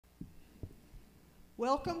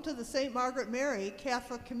Welcome to the St. Margaret Mary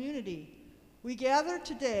Catholic Community. We gather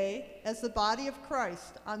today as the body of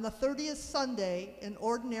Christ on the 30th Sunday in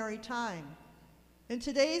Ordinary Time. In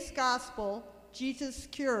today's Gospel, Jesus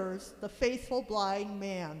cures the faithful blind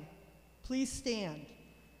man. Please stand.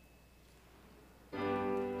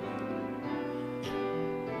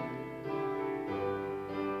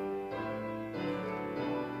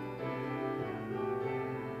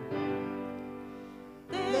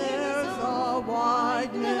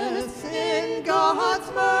 Wideness in God's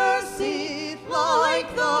mercy, like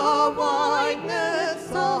the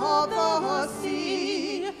wideness of the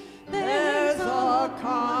sea. There's a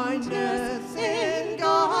kindness in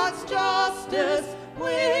God's justice,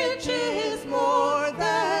 which is more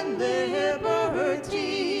than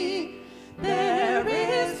liberty. There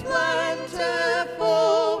is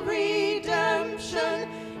plentiful redemption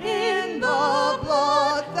in the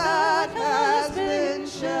blood that has been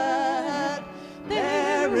shed.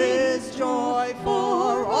 There is joy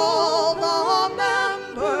for all the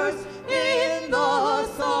members in the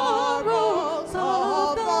sorrows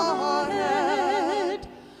of the head.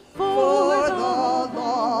 For the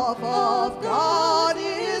love of God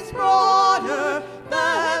is broader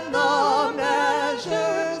than the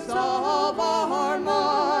measures of our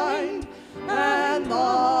mind, and the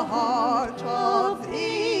heart of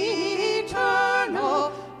the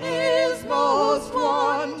eternal is most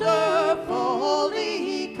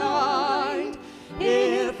wonderfully kind.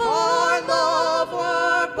 If our love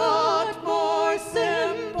were but more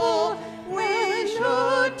simple, we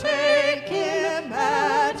should take him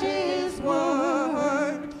at his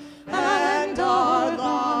word, and our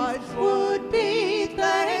lives would be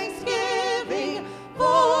thanksgiving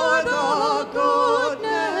for the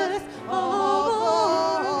goodness of the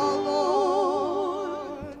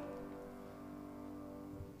Lord.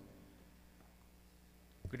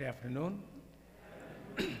 Good afternoon.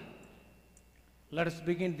 Let us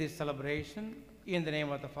begin this celebration in the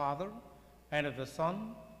name of the Father, and of the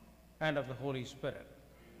Son, and of the Holy Spirit.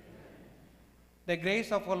 The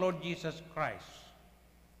grace of our Lord Jesus Christ,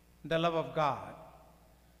 the love of God,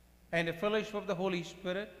 and the fellowship of the Holy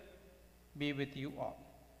Spirit be with you all.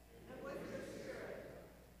 And with your spirit.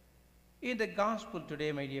 In the Gospel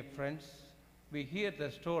today, my dear friends, we hear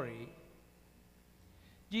the story,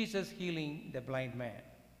 Jesus healing the blind man.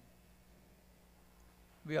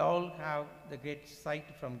 We all have the great sight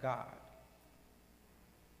from God.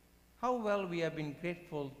 How well we have been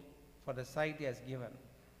grateful for the sight He has given,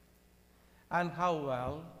 and how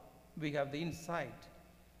well we have the insight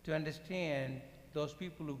to understand those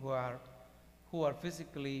people who are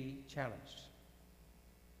physically challenged.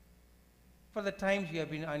 For the times we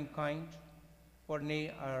have been unkind or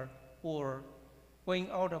going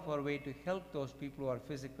out of our way to help those people who are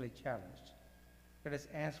physically challenged, let us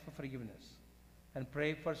ask for forgiveness and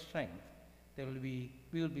pray for strength. We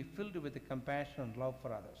will be filled with the compassion and love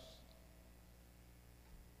for others.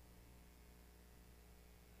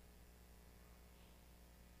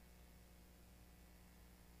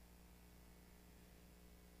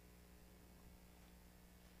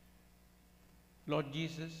 Lord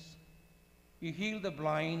Jesus, you heal the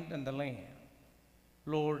blind and the lame.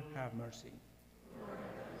 Lord, have mercy. Lord,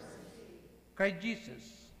 have mercy. Christ Jesus,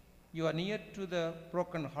 you are near to the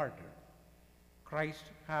brokenhearted. Christ,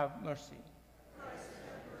 have mercy. Christ,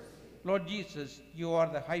 have mercy. Lord Jesus, you are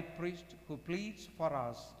the high priest who pleads for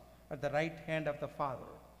us at the right hand of the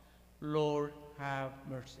Father. Lord, have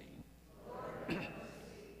mercy. Lord, have mercy.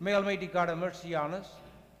 May Almighty God have mercy on us,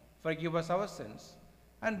 forgive us our sins,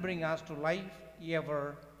 and bring us to life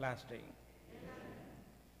everlasting.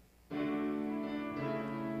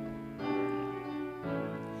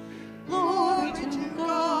 Glory to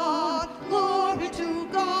God, glory to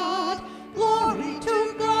God, glory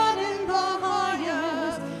to God in the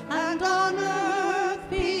highest, and on earth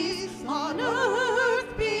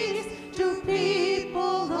peace to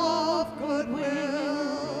people of good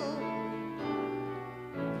will.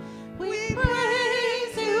 We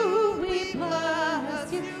praise you, we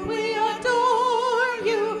bless you, we adore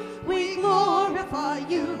you, we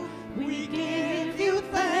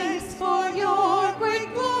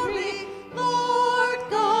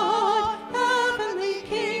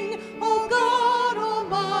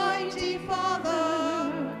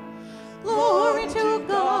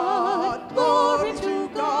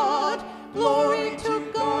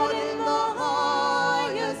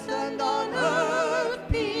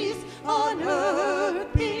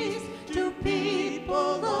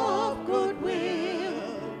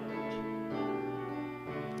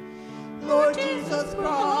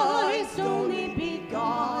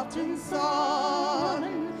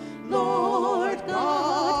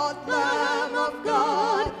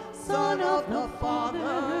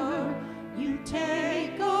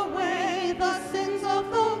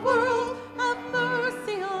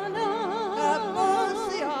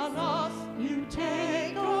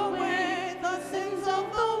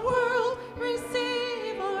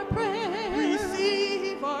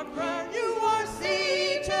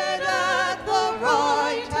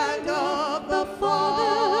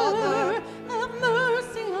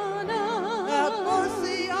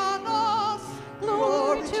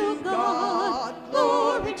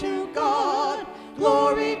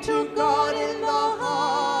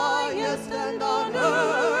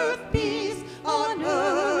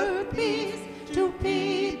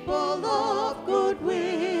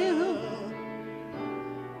goodwill.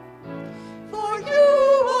 For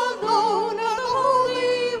you alone are the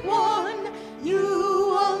Holy One,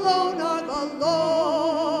 you alone are the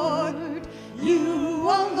Lord, you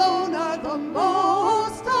alone are the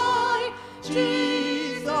Most High,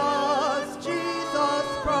 Jesus, Jesus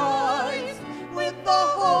Christ, with the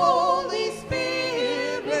Holy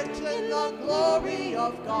Spirit in the glory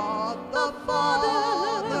of God the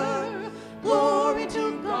Father. Glory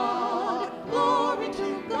to God, glory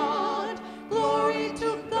to God, glory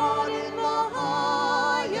to God in the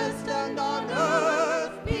highest, and on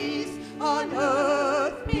earth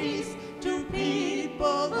peace to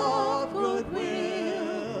people of good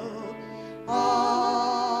will.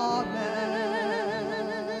 Amen.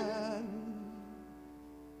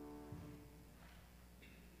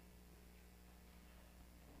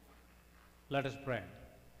 Let us pray.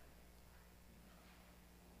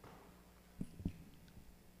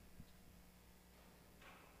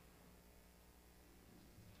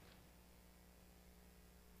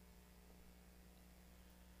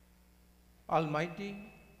 Almighty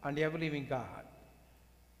and ever-living God,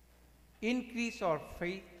 increase our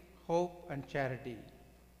faith, hope, and charity,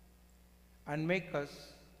 and make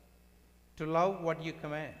us to love what you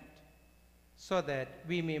command, so that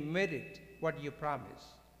we may merit what you promise.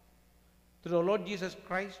 Through our Lord Jesus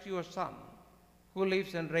Christ, your Son, who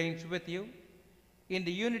lives and reigns with you in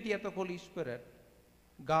the unity of the Holy Spirit,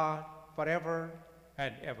 God, forever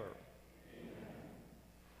and ever.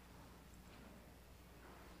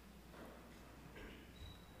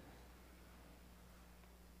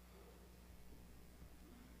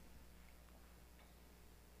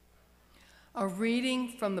 A reading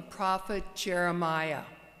from the prophet Jeremiah.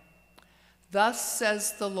 Thus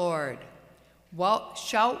says the Lord,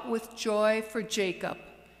 shout with joy for Jacob,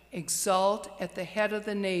 exult at the head of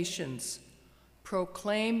the nations.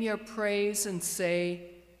 Proclaim your praise and say,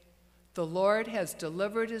 the Lord has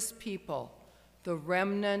delivered his people, the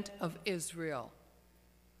remnant of Israel.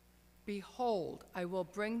 Behold, I will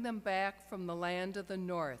bring them back from the land of the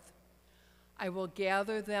north. I will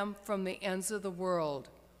gather them from the ends of the world,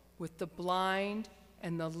 with the blind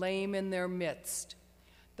and the lame in their midst,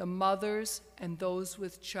 the mothers and those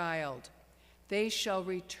with child. They shall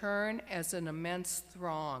return as an immense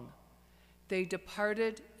throng. They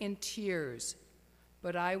departed in tears,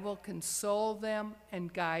 but I will console them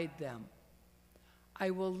and guide them.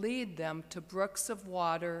 I will lead them to brooks of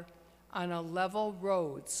water on a level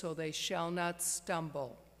road, so they shall not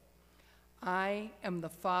stumble. I am the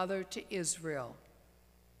father to Israel.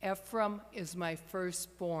 Ephraim is my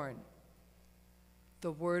firstborn.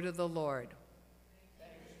 The word of the Lord.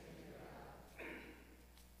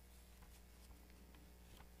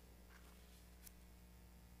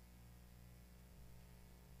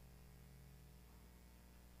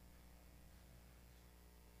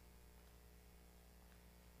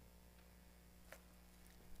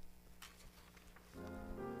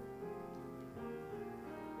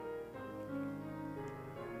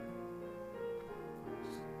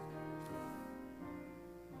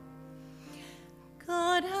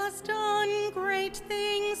 God has done great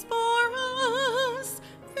things for us,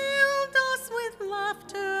 filled us with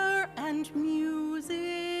laughter and music.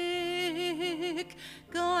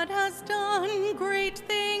 God has done great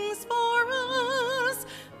things for us,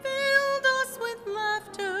 filled us with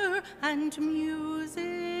laughter and music.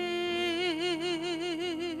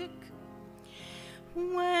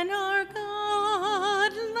 When our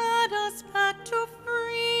God led us back to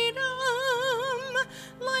freedom,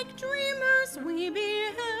 like dreamers we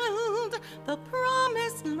beheld the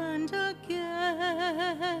promised land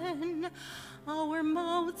again. Our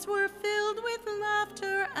mouths were filled with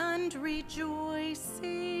laughter and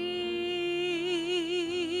rejoicing.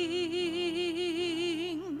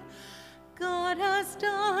 God has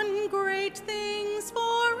done great things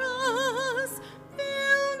for us,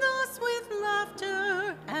 filled us with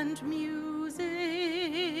laughter and music.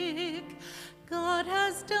 God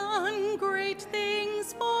has done great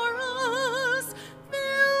things for us,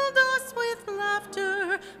 filled us with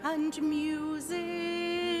laughter and music.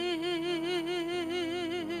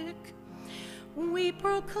 We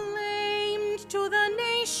proclaimed to the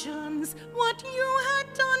nations what you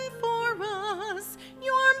had done for us,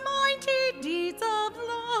 your mighty deeds of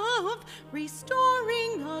love,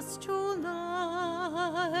 restoring us to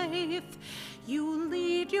life. You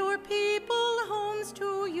lead your people homes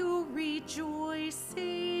to you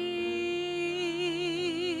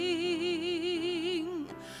rejoicing.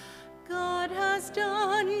 God has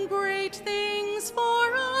done great things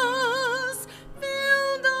for us,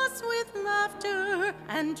 filled us with laughter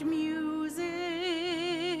and music.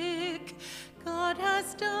 God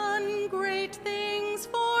has done great things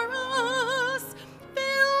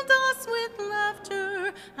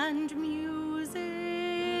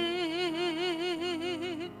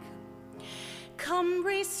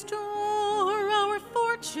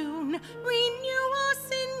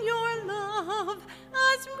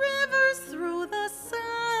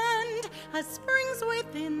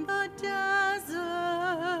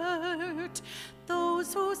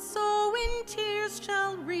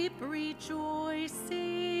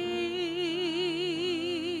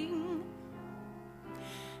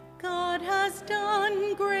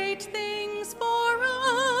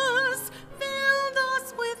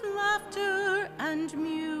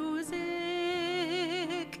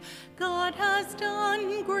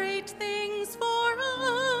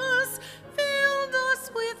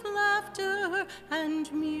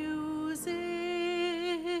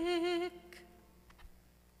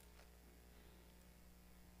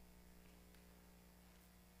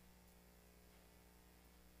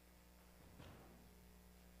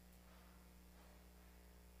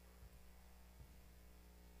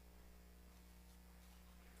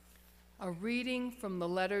A reading from the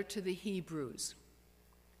letter to the Hebrews.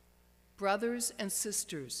 Brothers and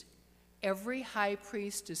sisters, every high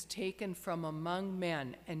priest is taken from among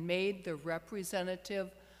men and made the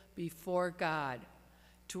representative before God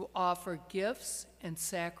to offer gifts and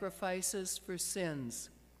sacrifices for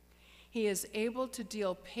sins. He is able to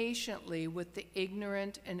deal patiently with the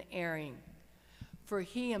ignorant and erring, for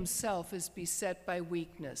he himself is beset by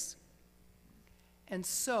weakness. And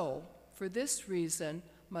so, for this reason,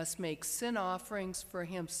 must make sin offerings for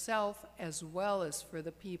himself as well as for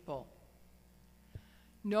the people.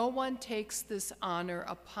 No one takes this honor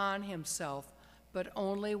upon himself, but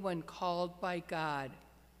only when called by God,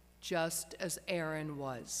 just as Aaron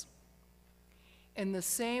was. In the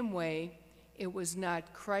same way, it was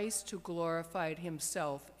not Christ who glorified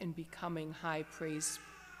himself in becoming high priest,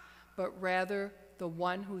 but rather the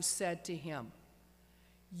one who said to him,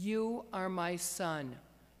 "You are my son.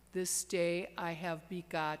 This day I have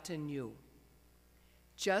begotten you."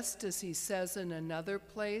 Just as he says in another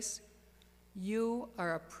place, "You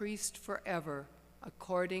are a priest forever,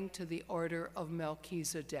 according to the order of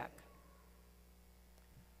Melchizedek."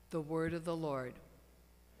 The word of the Lord.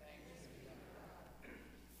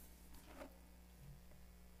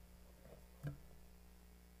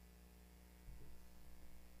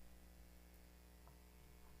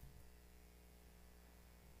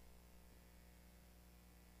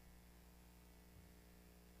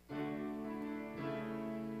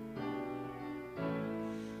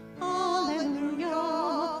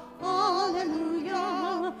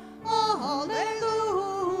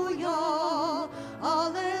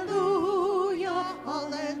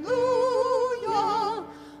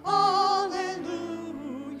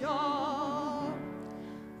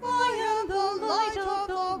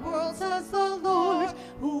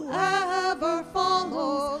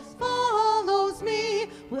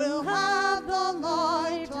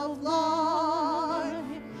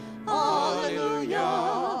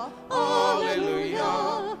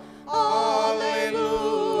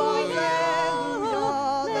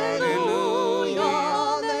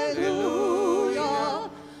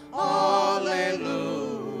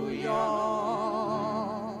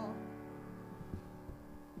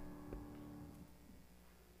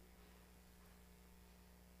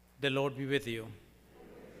 The Lord be with you.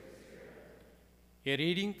 A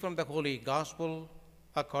reading from the Holy Gospel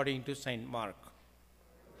according to St. Mark.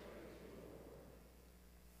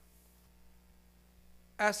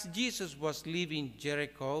 As Jesus was leaving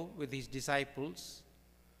Jericho with his disciples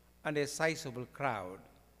and a sizable crowd,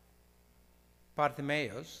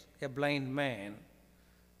 Bartimaeus, a blind man,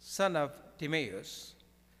 son of Timaeus,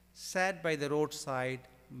 sat by the roadside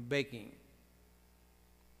begging.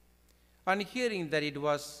 On hearing that it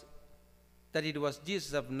was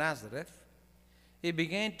Jesus of Nazareth, he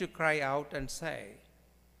began to cry out and say,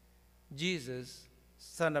 "Jesus,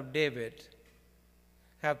 Son of David,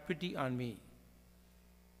 have pity on me."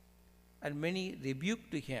 And many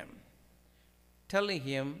rebuked him, telling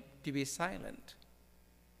him to be silent.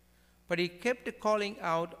 But he kept calling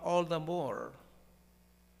out all the more,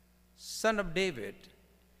 "Son of David,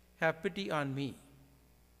 have pity on me."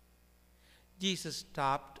 Jesus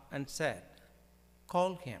stopped and said,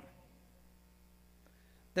 "Call him."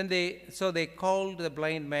 So they called the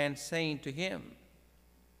blind man, saying to him,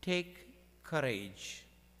 "Take courage,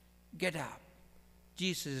 get up,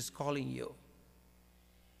 Jesus is calling you."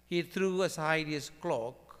 He threw aside his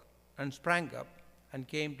cloak and sprang up and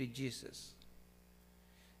came to Jesus.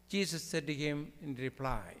 Jesus said to him in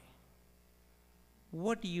reply,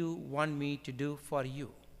 "What do you want me to do for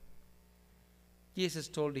you?" Jesus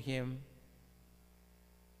told him,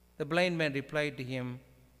 the blind man replied to him,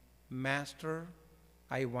 "Master,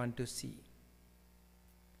 I want to see."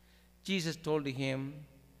 Jesus told him,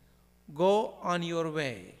 "Go on your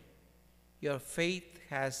way. Your faith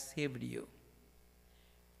has saved you."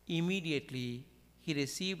 Immediately he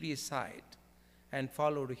received his sight and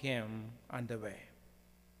followed him on the way.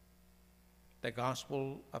 The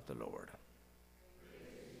Gospel of the Lord.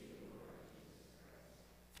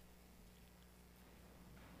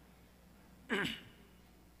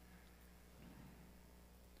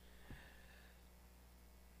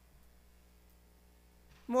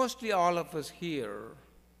 Mostly all of us here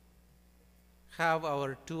have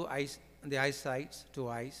our two eyes that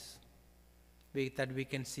we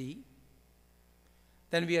can see.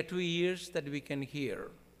 Then we have 2 ears that we can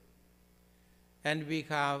hear. And we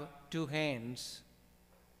have 2 hands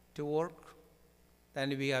to work.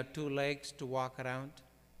 Then we have 2 legs to walk around.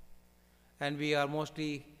 And we are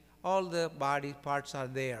mostly, all the body parts are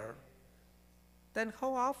there. Then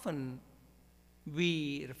how often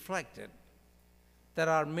we reflected there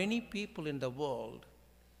are many people in the world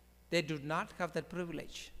they do not have that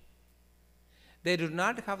privilege. They do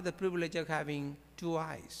not have the privilege of having two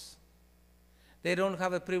eyes. They don't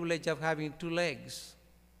have a privilege of having two legs.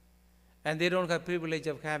 And they don't have privilege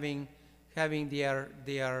of having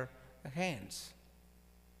their hands.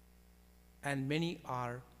 And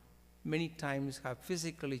many times have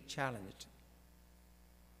physically challenged.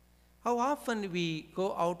 How often we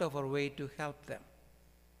go out of our way to help them?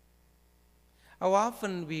 How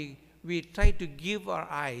often we try to give our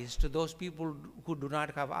eyes to those people who do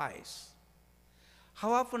not have eyes?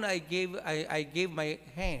 How often I gave my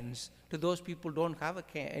hands to those people who don't have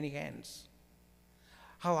any hands?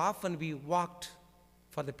 How often we walked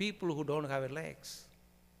for the people who don't have legs?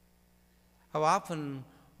 How often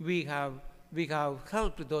we have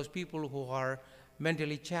helped those people who are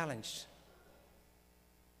mentally challenged?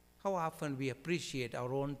 How often we appreciate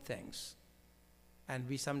our own things and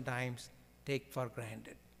we sometimes take for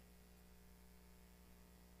granted.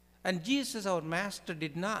 And Jesus, our Master,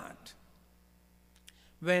 did not.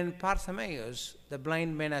 When Bartimaeus, the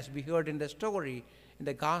blind man, as we heard in the story in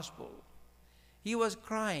the gospel, he was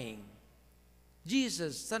crying,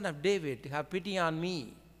 "Jesus, Son of David, have pity on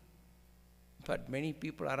me." But many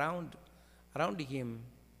people around him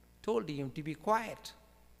told him to be quiet.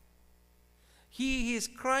 He is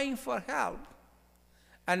crying for help.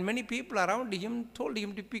 And many people around him told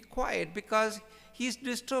him to be quiet because he is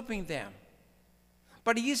disturbing them.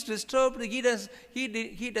 But he is disturbed. He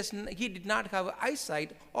did not have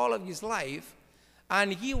eyesight all of his life,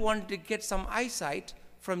 and he wanted to get some eyesight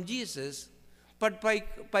from Jesus. But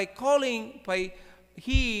by calling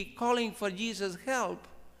for Jesus' help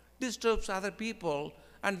disturbs other people,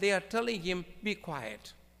 and they are telling him, "Be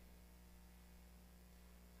quiet."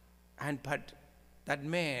 But that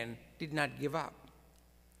man did not give up.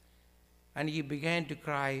 And he began to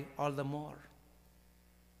cry all the more,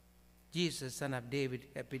 "Jesus, Son of David,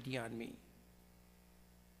 have pity on me."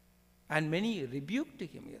 And many rebuked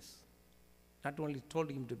him, yes. Not only told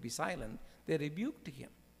him to be silent, they rebuked him.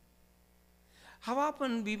 How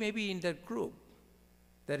often we may be in that group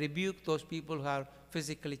that rebuke those people who are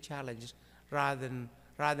physically challenged rather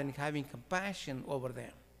than having compassion over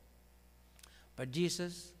them. But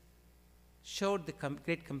Jesus showed the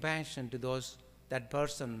great compassion to that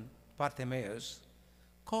person, Bartimaeus,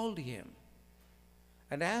 called him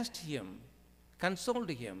and asked him, consoled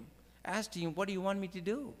him, asked him, "What do you want me to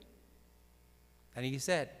do?" And he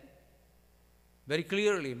said very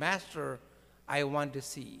clearly, "Master, I want to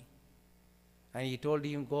see." And he told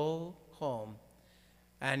him, "Go home,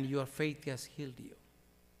 and your faith has healed you."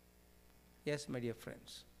 Yes, my dear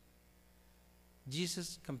friends,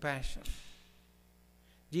 Jesus' compassion,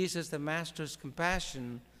 Jesus the Master's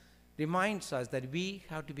compassion reminds us that we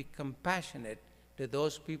have to be compassionate to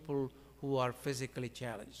those people who are physically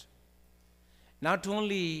challenged. Not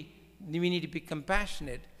only do we need to be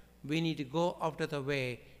compassionate, we need to go out of the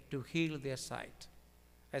way to heal their sight.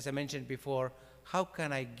 As I mentioned before, how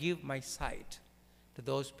can I give my sight to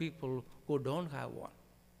those people who don't have one?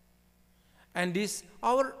 And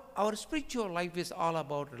our spiritual life is all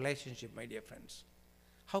about relationship, my dear friends.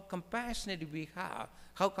 How compassionate we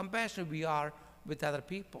are with other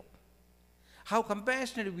people. How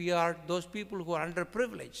compassionate we are those people who are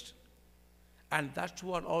underprivileged. And that's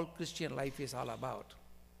what all Christian life is all about.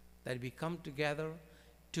 That we come together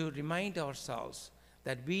to remind ourselves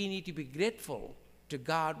that we need to be grateful to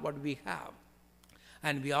God what we have.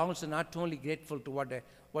 And we also not only grateful to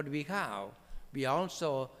what we have, we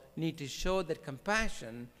also need to show that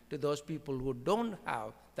compassion to those people who don't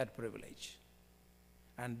have that privilege.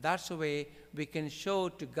 And that's the way we can show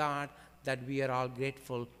to God that we are all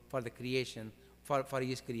grateful for the creation, for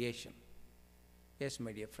His creation. Yes,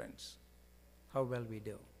 my dear friends, how well we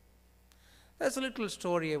do. There's a little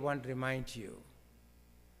story I want to remind you.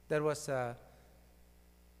 There was a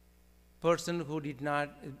person who did not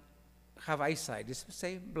have eyesight, just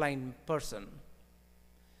say blind person.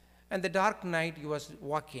 And the dark night he was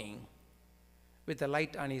walking with a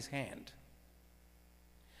light on his hand.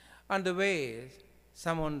 On the way,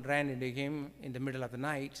 someone ran into him in the middle of the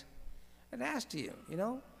night and asked him,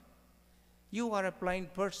 "You are a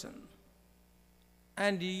blind person,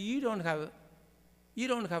 and you don't have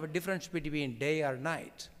a difference between day or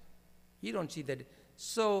night. You don't see that.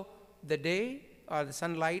 So the day or the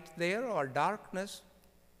sunlight there or darkness,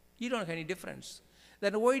 you don't have any difference.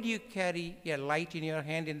 Then why do you carry a light in your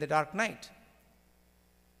hand in the dark night?"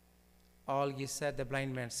 The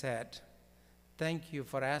blind man said, "Thank you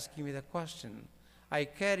for asking me the question. I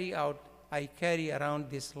carry around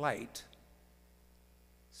this light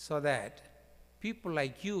so that people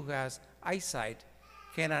like you who has eyesight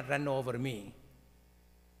cannot run over me."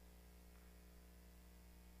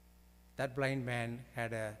 that blind man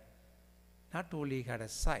not only had a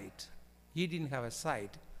sight, he didn't have a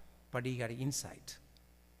sight, but he had insight.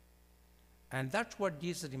 And that's what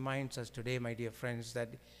Jesus reminds us today, my dear friends, that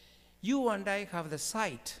you and I have the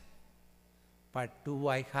sight, but do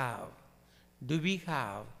we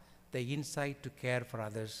have the insight to care for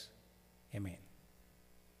others? Amen.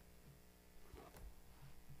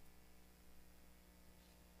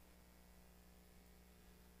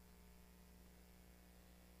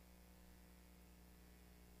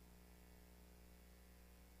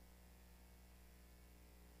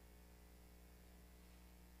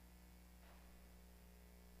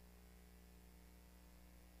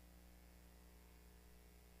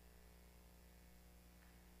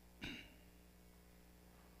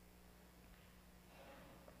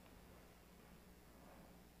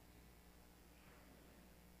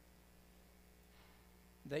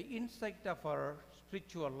 The insight of our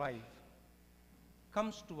spiritual life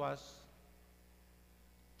comes to us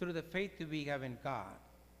through the faith we have in God.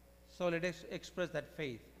 So let us express that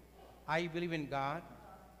faith. I believe in God,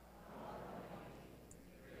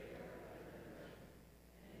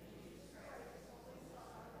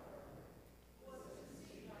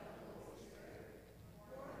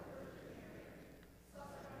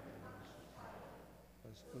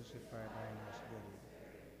 was crucified and was buried.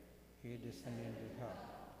 He descended into hell.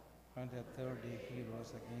 On the third day he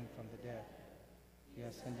rose again from the dead. He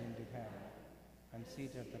ascended into heaven and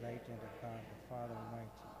seated at the right hand of God, the Father Almighty.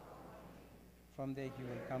 From there he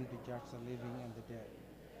will come to judge the living and the dead.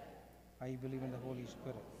 I believe in the Holy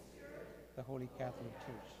Spirit, the Holy Catholic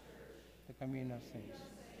Church, the communion of saints,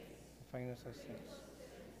 the forgiveness of sins,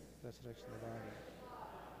 resurrection of the body,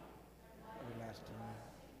 everlasting life.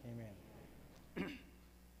 Amen.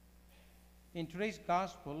 In today's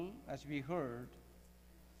gospel, as we heard,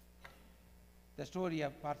 the story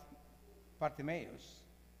of Bartimaeus,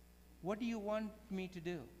 what do you want me to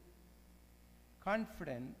do?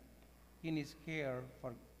 Confident in his care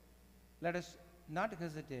for, let us not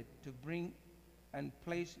hesitate to bring and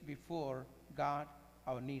place before God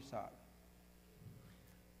our needs are.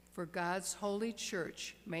 For God's holy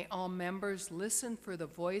church, may all members listen for the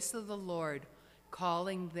voice of the Lord,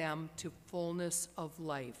 calling them to fullness of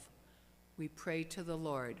life. We pray to the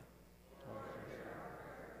Lord.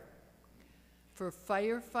 For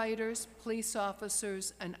firefighters, police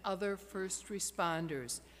officers, and other first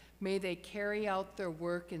responders, may they carry out their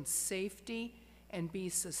work in safety and be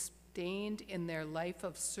sustained in their life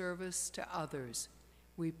of service to others.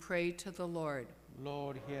 We pray to the Lord.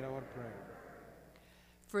 Lord, hear our prayer.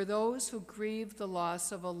 For those who grieve the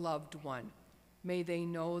loss of a loved one, may they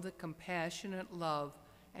know the compassionate love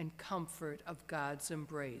and comfort of God's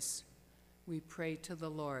embrace. We pray to the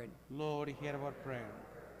Lord. Lord, hear our prayer.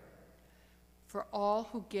 For all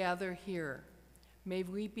who gather here, may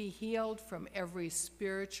we be healed from every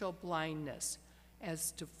spiritual blindness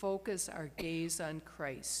as to focus our gaze on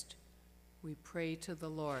Christ. We pray to the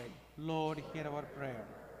Lord. Lord, hear our prayer.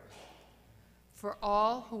 For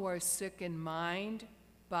all who are sick in mind,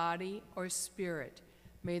 body, or spirit,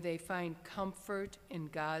 may they find comfort in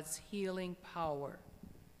God's healing power.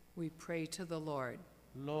 We pray to the Lord.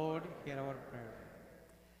 Lord, hear our prayer.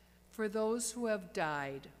 For those who have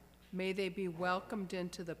died, may they be welcomed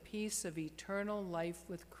into the peace of eternal life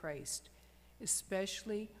with Christ,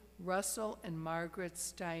 especially Russell and Margaret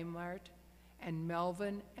Steinmart and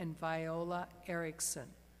Melvin and Viola Erickson,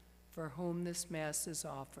 for whom this Mass is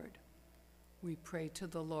offered. We pray to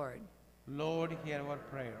the Lord. Lord, hear our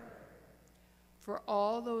prayer. For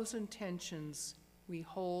all those intentions we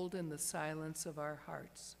hold in the silence of our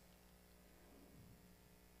hearts.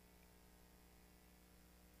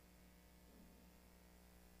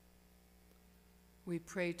 We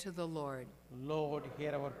pray to the Lord. Lord,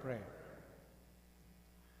 hear our prayer.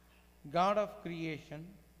 God of creation,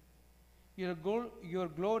 your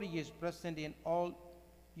glory is present in all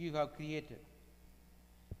you have created.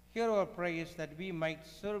 Hear our prayers that we might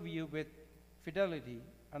serve you with fidelity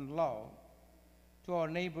and love to our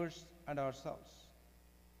neighbors and ourselves.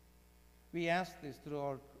 We ask this through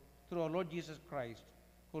our Lord Jesus Christ,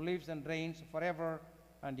 who lives and reigns forever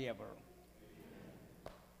and ever.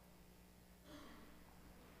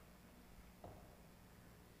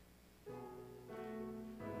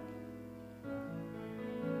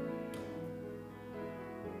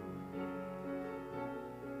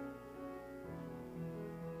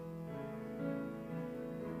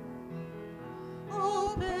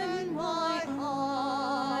 Open my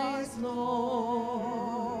eyes,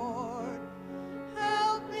 Lord.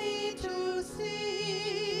 Help me to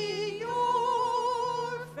see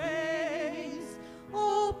your face.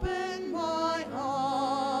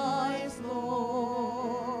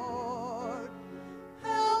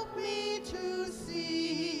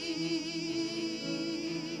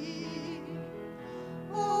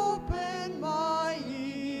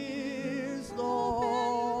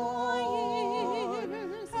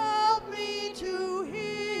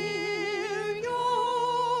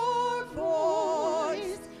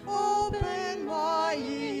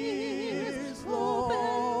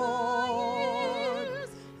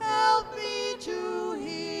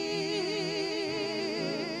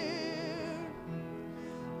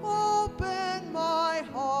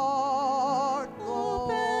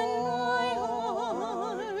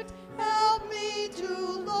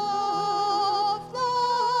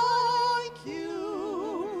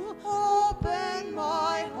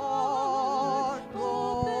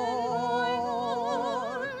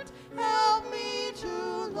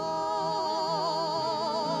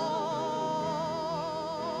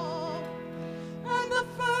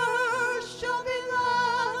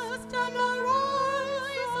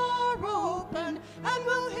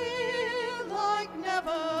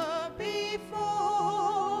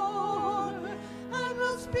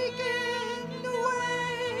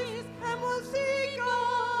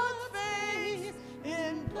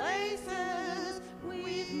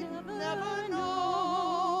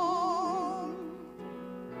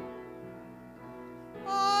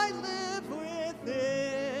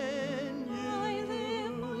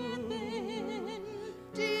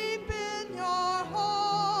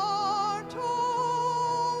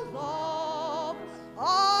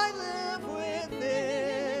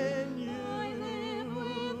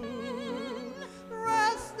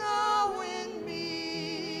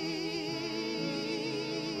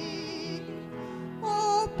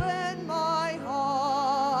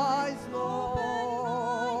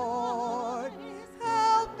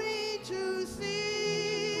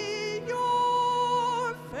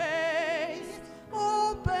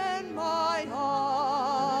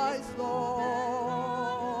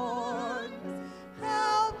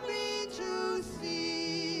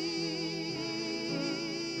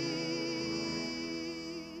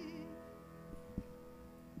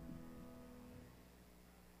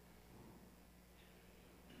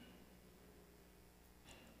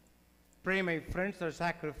 Pray, my friends, that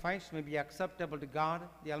sacrifice may be acceptable to God,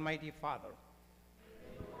 the Almighty Father.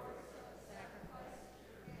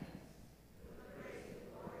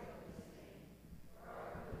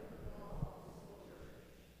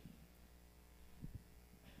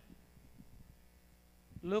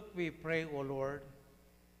 Look, we pray, O Lord,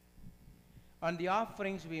 on the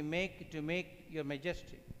offerings we make to make your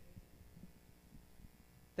majesty,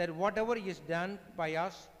 that whatever is done by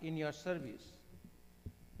us in your service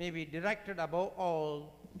may be directed above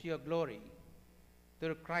all to your glory,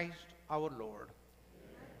 through Christ our Lord.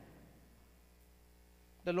 Amen.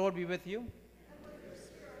 The Lord be with you. And with your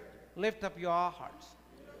spirit. Lift up your hearts.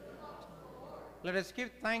 Let us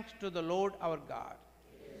give thanks to the Lord our God.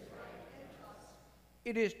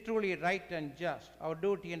 It is truly right and just, our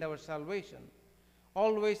duty and our salvation,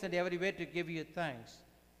 always and everywhere to give you thanks,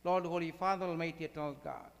 Lord, Holy Father, Almighty, Eternal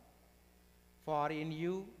God. For in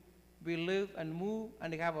you we live and move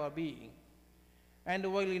and have our being.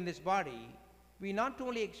 And while in this body, we not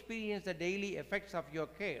only experience the daily effects of your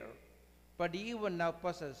care, but even now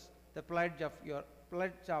possess the pledge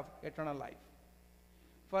of eternal life.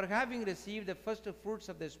 For having received the first fruits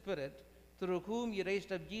of the Spirit, through whom you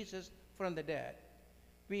raised up Jesus from the dead,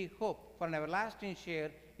 we hope for an everlasting share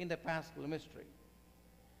in the Paschal mystery.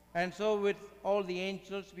 And so with all the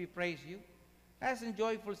angels we praise you, as in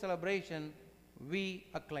joyful celebration we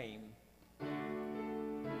acclaim.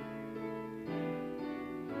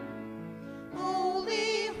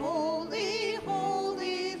 Holy, holy,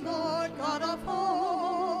 holy Lord God of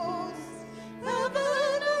hosts,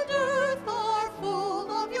 heaven and earth are full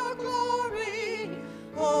of your glory.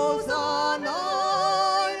 Hosanna.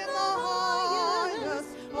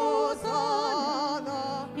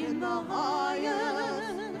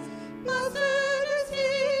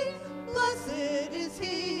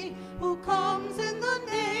 Comes in the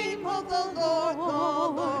name of the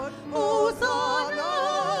Lord, Hosanna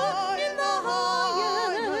in the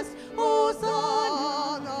highest,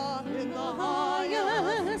 Hosanna in the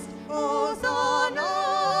highest, Hosanna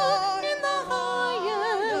in the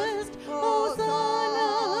highest,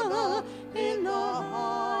 Hosanna in the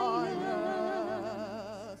highest.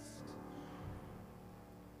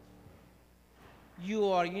 You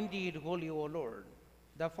are indeed holy, O Lord,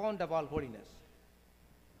 the fount of all holiness.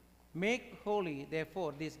 Make holy,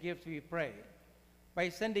 therefore, these gifts, we pray, by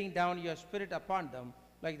sending down your Spirit upon them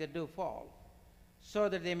like the dewfall, so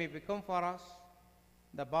that they may become for us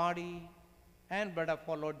the body and blood of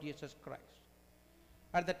our Lord Jesus Christ.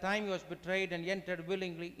 At the time he was betrayed and entered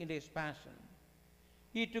willingly into his passion,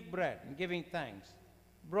 he took bread and giving thanks,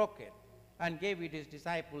 broke it, and gave it his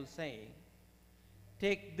disciples, saying,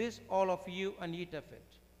 "Take this, all of you, and eat of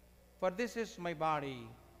it, for this is my body,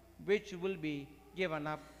 which will be given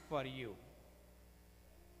up for you."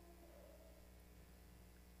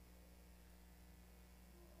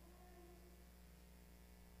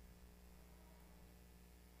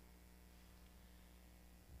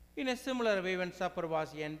 In a similar way, when supper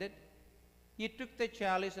was ended, he took the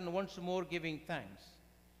chalice and once more giving thanks,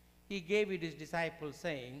 he gave it his disciples,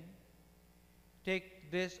 saying,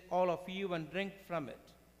 "Take this, all of you, and drink from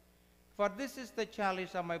it, for this is the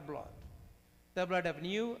chalice of my blood, the blood of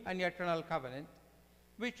new and eternal covenant,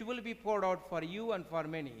 which will be poured out for you and for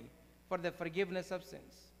many for the forgiveness of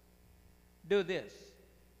sins. Do this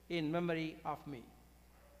in memory of me."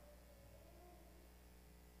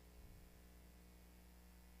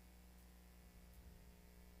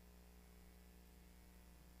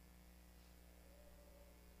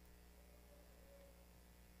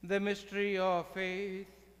 The mystery of faith.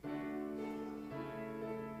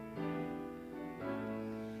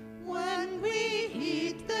 When we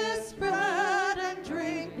eat this bread and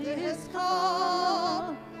drink this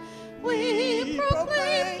cup, we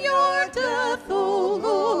proclaim your death, O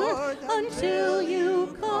Lord, until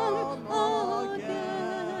you come again.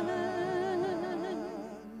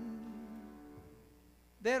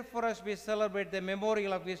 Therefore, as we celebrate the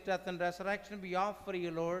memorial of his death and resurrection, we offer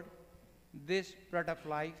you, Lord, this bread of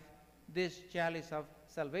life, this chalice of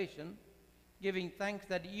salvation, giving thanks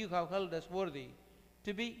that you have held us worthy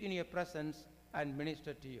to be in your presence and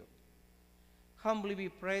minister to you. Humbly we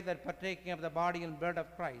pray that, partaking of the body and blood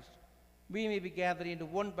of Christ, we may be gathered into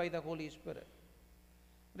one by the Holy Spirit.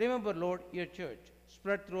 Remember, Lord, your church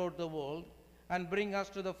spread throughout the world, and bring us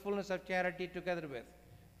to the fullness of charity, together with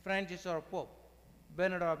Francis our Pope,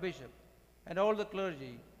 Bernard our Bishop, and all the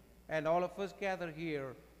clergy, and all of us gathered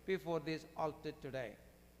here before this altar today.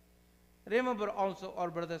 Remember also our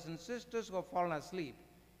brothers and sisters who have fallen asleep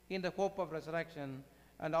in the hope of resurrection,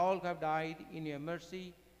 and all who have died in your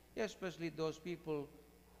mercy, especially those people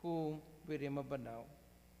whom we remember now.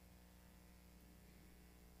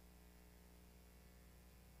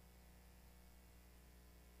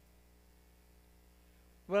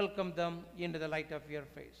 welcome them into the light of your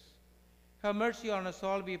face. Have mercy on us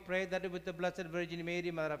all, we pray, that with the Blessed Virgin Mary,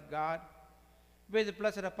 Mother of God, with the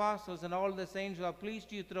blessed apostles and all the saints who have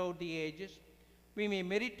pleased you throughout the ages, we may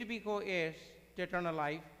merit to be co-heirs to eternal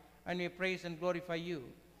life, and may praise and glorify you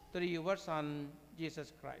through your Son,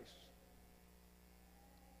 Jesus Christ.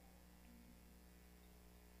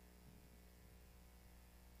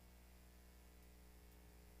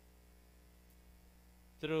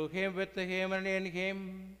 Through him, with him, and in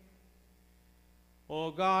him,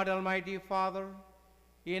 O God, Almighty Father,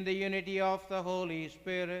 in the unity of the Holy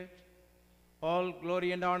Spirit, all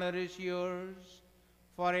glory and honor is yours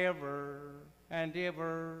forever and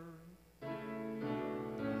ever.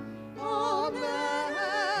 Amen,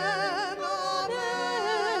 amen,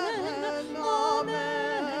 amen,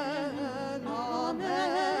 amen,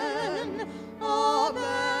 amen,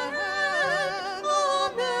 amen,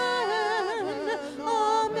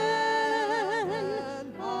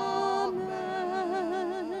 amen.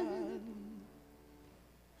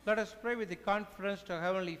 Let us pray with the confidence to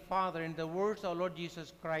Heavenly Father in the words our Lord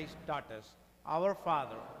Jesus Christ taught us. Our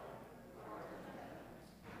Father,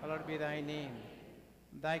 hallowed be thy name.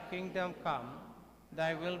 Thy kingdom come,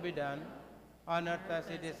 thy will be done, on earth as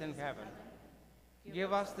it is in heaven.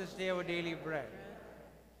 Give us this day our daily bread,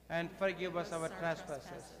 and forgive us our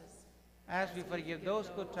trespasses, as we forgive those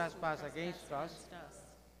who trespass against us.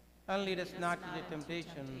 And lead us not into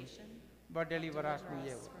temptation, but deliver us from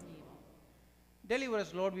evil. Deliver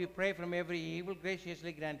us, Lord, we pray, from every evil.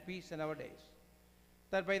 Graciously grant peace in our days,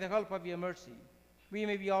 that by the help of your mercy we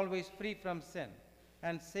may be always free from sin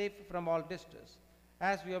and safe from all distress,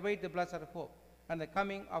 as we await the blessed hope and the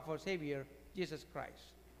coming of our Savior, Jesus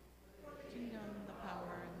Christ. The kingdom, the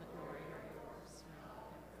power, and the glory are yours now.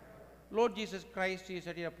 Lord Jesus Christ, you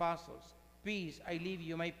said to your apostles, peace I leave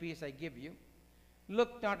you, my peace I give you.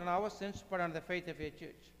 Look not on our sins, but on the faith of your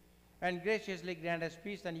church, and graciously grant us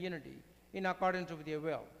peace and unity in accordance with your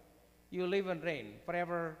will. You live and reign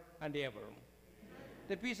forever and ever. Amen.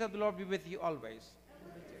 The peace of the Lord be with you always.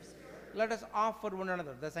 And with your spirit. Let us offer one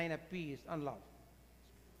another the sign of peace and love.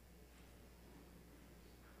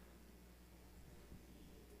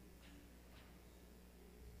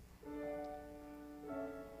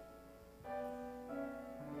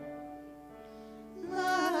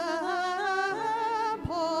 Lamb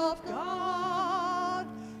of God,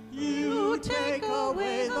 you take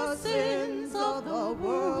away the sins of the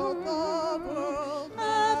world,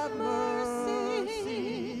 have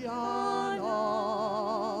mercy on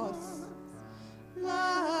us.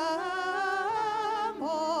 Lamb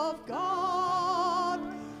of God,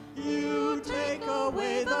 you take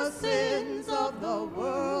away the sins of the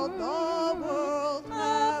world,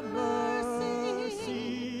 have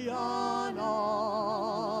mercy on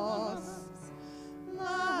us.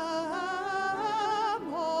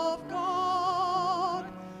 Lamb of God,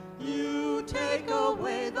 you take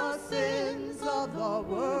away the sins of the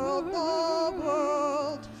world,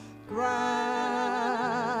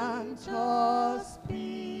 grant us peace.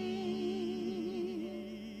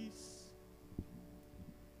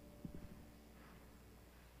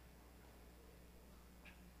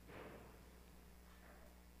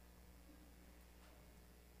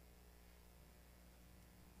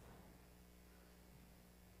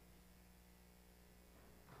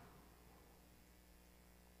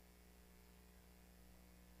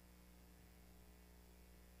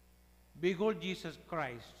 Behold Jesus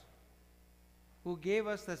Christ, who gave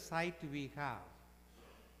us the sight we have.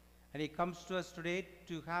 And he comes to us today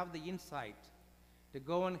to have the insight to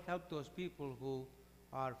go and help those people who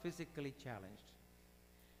are physically challenged.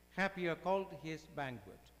 Happy are called his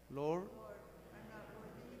banquet. Lord, I'm not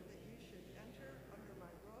worthy that you should enter under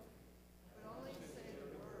my roof, but only say the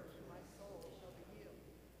word, and my soul shall be healed.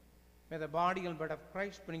 may the body and blood of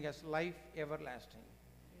Christ bring us life everlasting. Amen.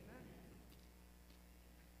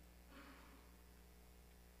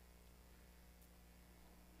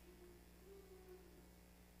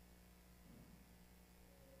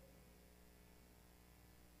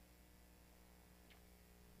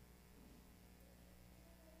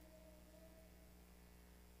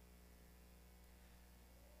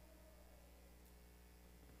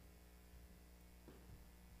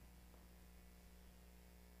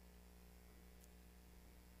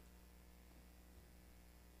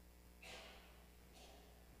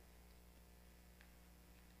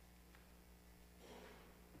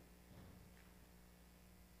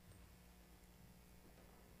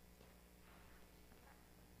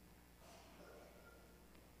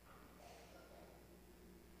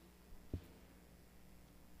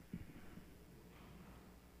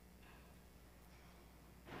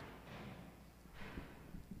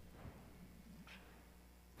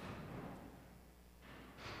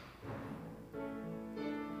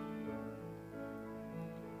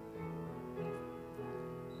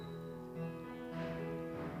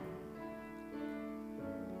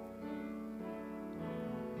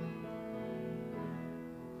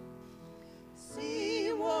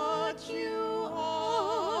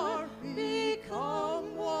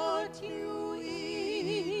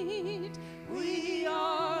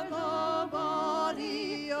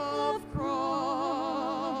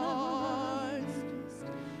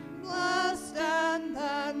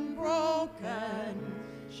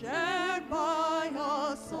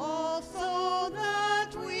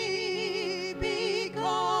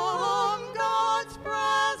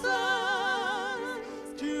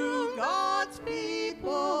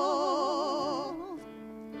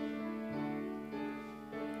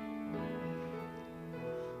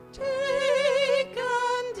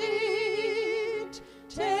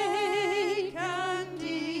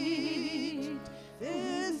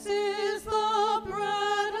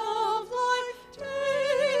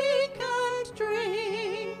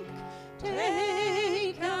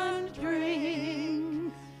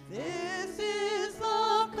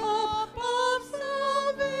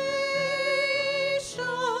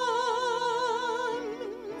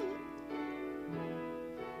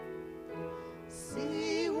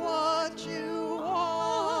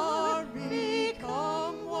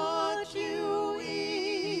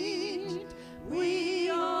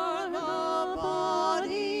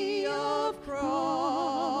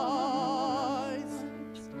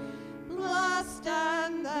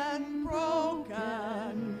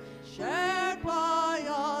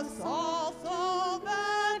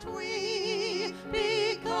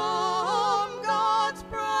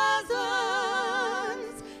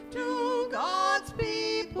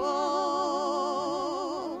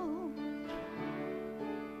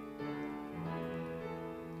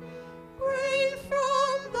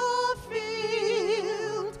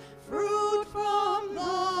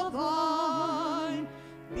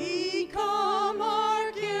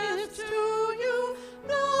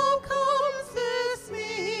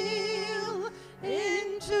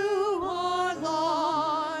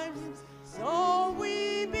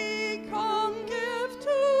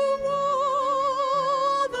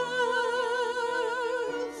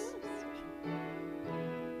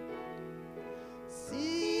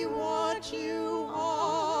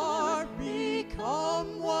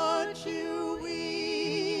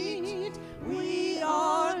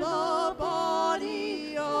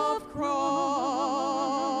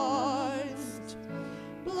 Christ,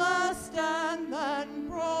 blessed and then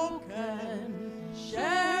broken,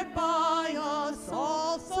 shared by us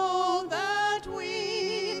all, so that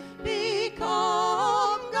we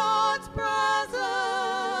become God's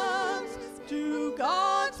presence to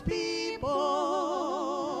God's people.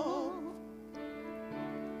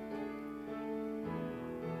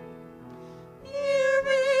 Here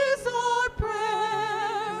is our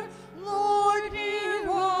prayer, Lord, hear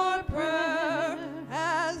our prayer,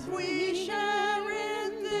 as we share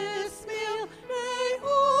in this meal. May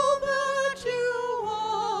all that you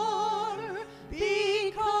are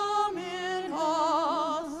become in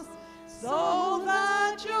us, so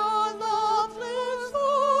that your love lives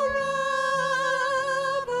forever.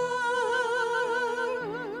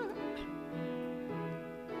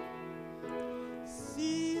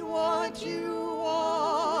 See what you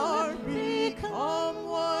are, become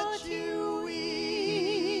what you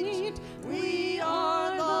eat. We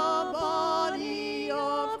are the body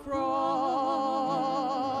of Christ,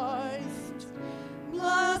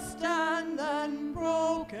 blessed and then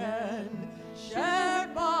broken,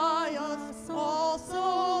 shared by us all,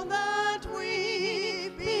 so that we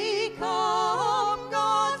become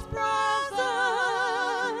God's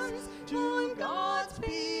presence to God's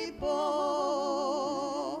people.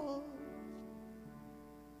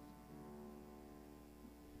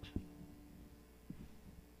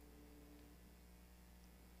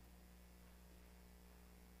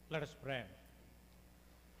 Let us pray.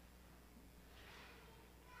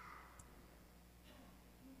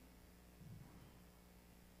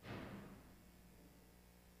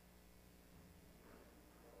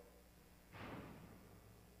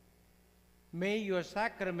 May your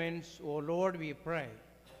sacraments, O Lord, we pray,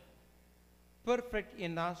 perfect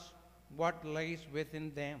in us what lies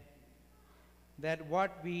within them, that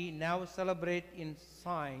what we now celebrate in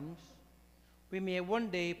signs, we may one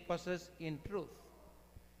day possess in truth,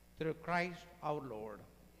 through Christ our Lord.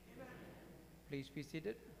 Amen. Please be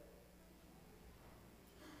seated.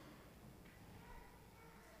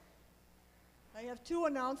 I have two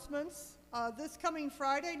announcements. This coming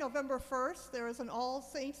Friday, November 1st, there is an All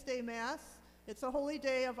Saints' Day Mass. It's a holy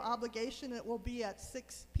day of obligation. It will be at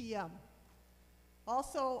 6 p.m.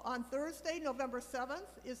 Also, on Thursday, November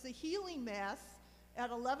 7th, is the Healing Mass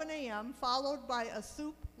at 11 a.m., followed by a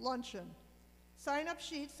soup luncheon. Sign-up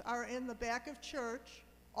sheets are in the back of church.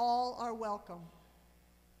 All are welcome.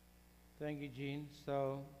 Thank you, Jean.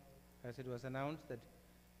 So, as it was announced, that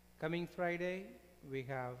coming Friday, we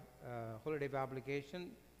have holiday of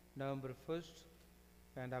obligation, November 1st,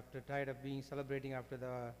 and after tired of being celebrating after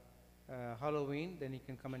the Halloween, then you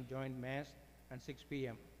can come and join Mass at 6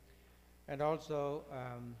 p.m. And also,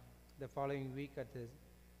 the following week at the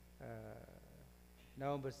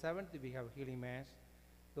November 7th, we have Healing Mass.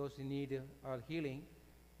 Those who need our healing,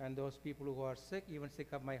 and those people who are sick, even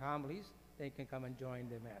sick of my homilies, they can come and join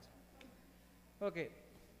the Mass. Okay.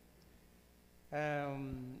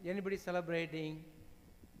 Anybody celebrating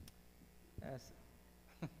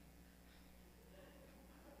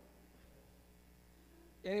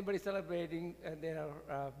anybody celebrating their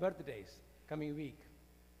birthdays coming week?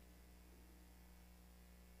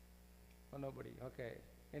 Oh, nobody. Okay.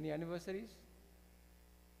 Any anniversaries?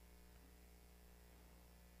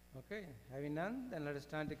 Okay. Having none, then let us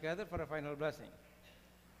stand together for a final blessing.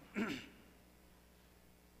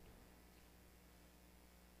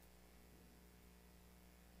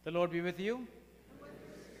 The Lord be with you. And with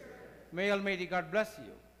your spirit. May Almighty God bless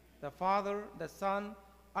you, the Father, the Son,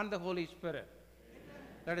 and the Holy Spirit. Amen.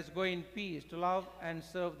 Let us go in peace to love and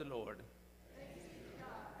serve the Lord. Thanks be to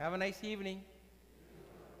God. Have a nice evening.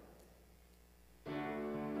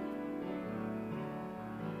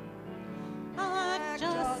 Act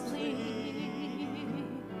justly,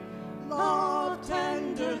 love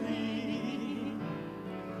tenderly,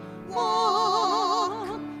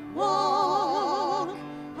 walk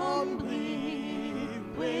humbly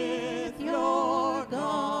with your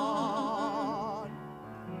God.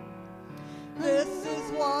 This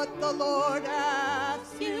is what the Lord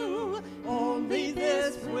asks you, only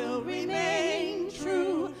this will remain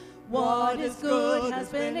true. What is good has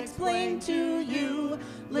been explained to you.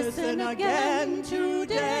 Listen again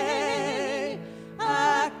today.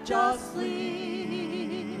 Act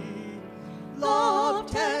justly, love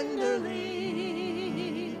tenderly,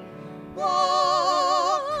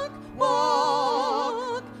 walk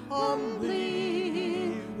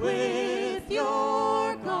humbly with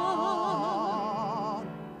your God.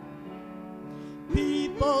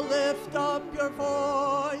 People, lift up your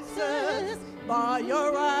voices, by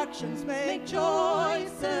your actions make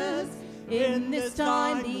choices. In this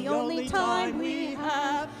time, the only time we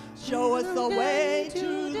have, Show us the way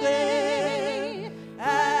today.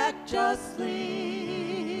 Act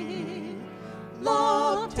justly.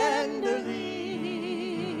 Love tenderly.